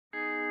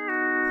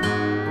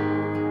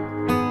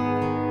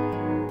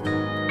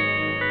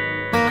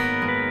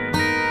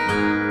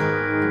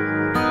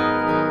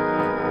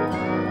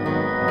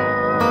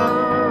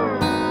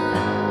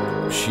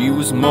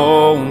was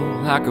more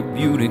like a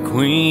beauty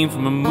queen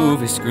from a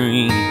movie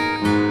screen.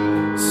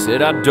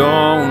 Said, I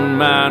don't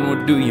mind,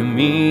 what do you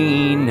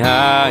mean?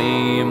 I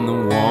am the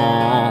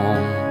one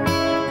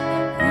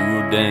who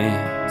will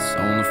dance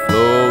on the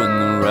floor in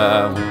the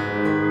round.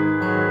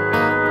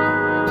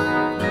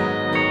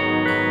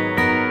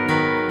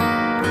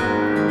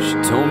 She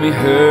told me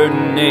her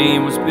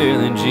name was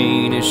Billie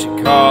Jean, and she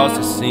caused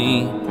a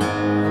scene.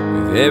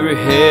 With every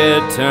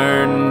head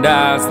turned and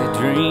eyes they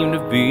dreamed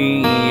of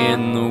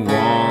being the one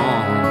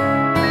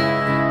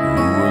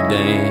who will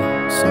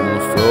dance on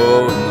the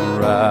floor in the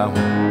round.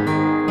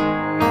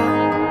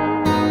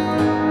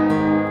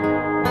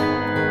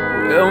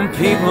 Well,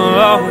 people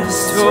always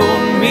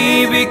told me,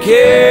 be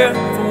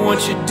careful what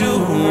you do.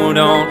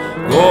 Don't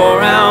go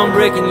around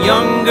breaking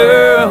young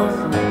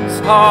girls'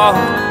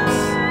 hearts.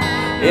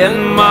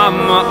 And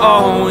mama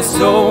always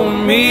told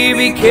me,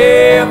 be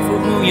careful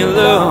who you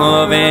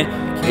love and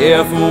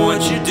careful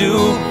what you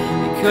do,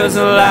 because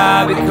a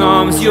lie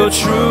becomes your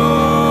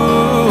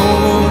truth.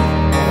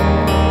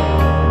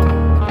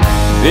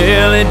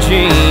 Billie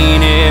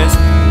Jean is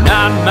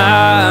not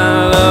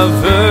my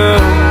lover.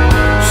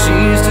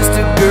 She's just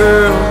a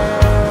girl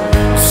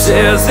who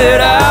says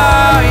that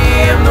I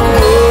am the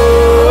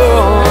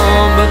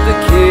one, but the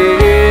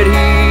kid,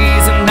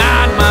 he's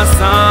not my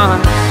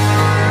son.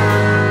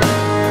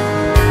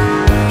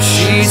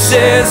 She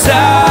says I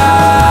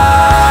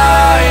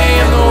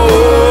am the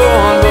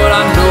one, but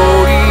I know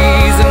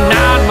he's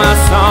not my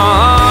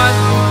son.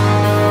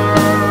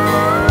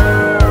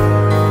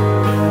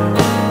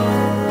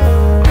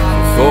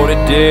 For 40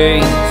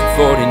 days,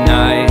 40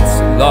 nights,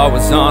 the law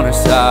was on her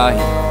side.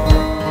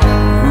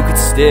 Who could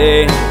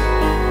stay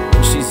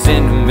when she's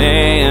in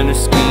demand? Her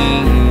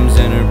schemes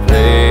and her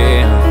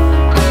plans.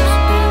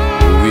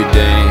 We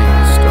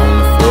danced on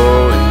the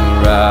floor in the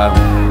round.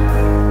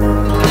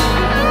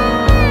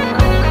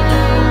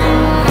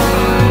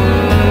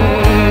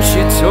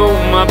 She told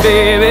my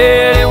baby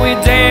that we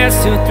danced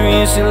till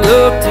 3. She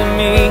looked at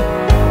me,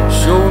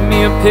 showed me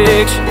a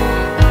picture.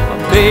 My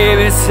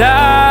baby's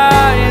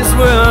eyes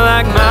were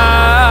like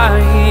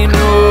mine.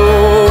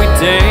 Oh, we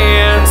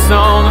danced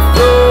on the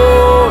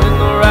floor in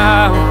the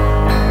round.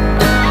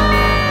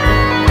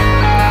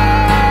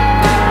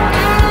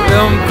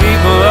 Well,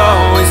 people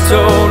always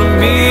told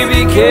me,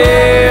 be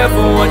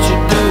careful what you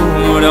do.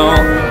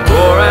 Don't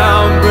go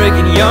around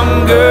breaking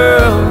young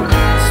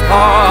girls'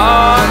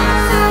 hearts.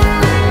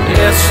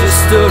 Yes, she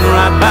stood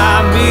right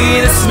by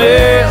me. The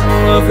smell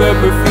of her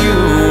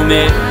perfume,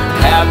 it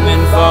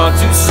happened far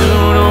too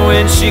soon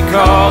when she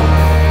called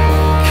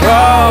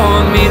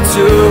me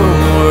to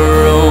her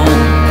room.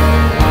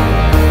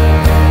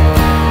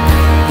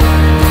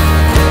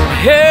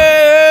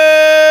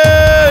 Hey,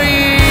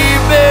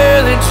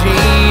 Billie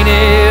Jean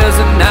is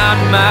not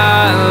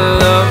my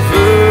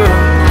lover.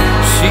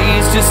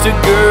 She's just a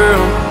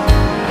girl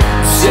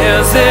who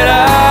says that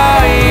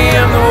I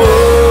am the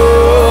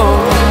one,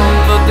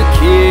 but the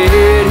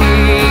kid,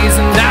 he's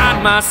not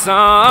my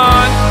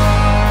son.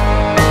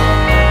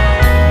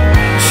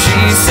 She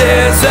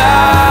says I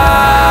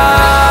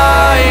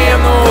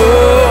am the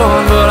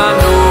one, but I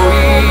know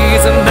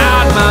he's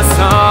not my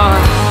son.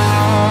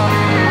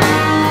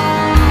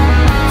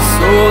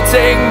 So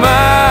take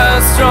my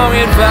strong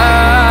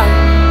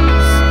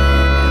advice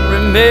and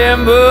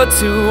remember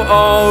to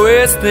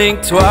always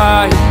think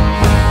twice.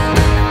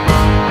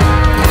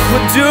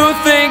 But do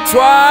think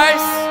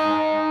twice.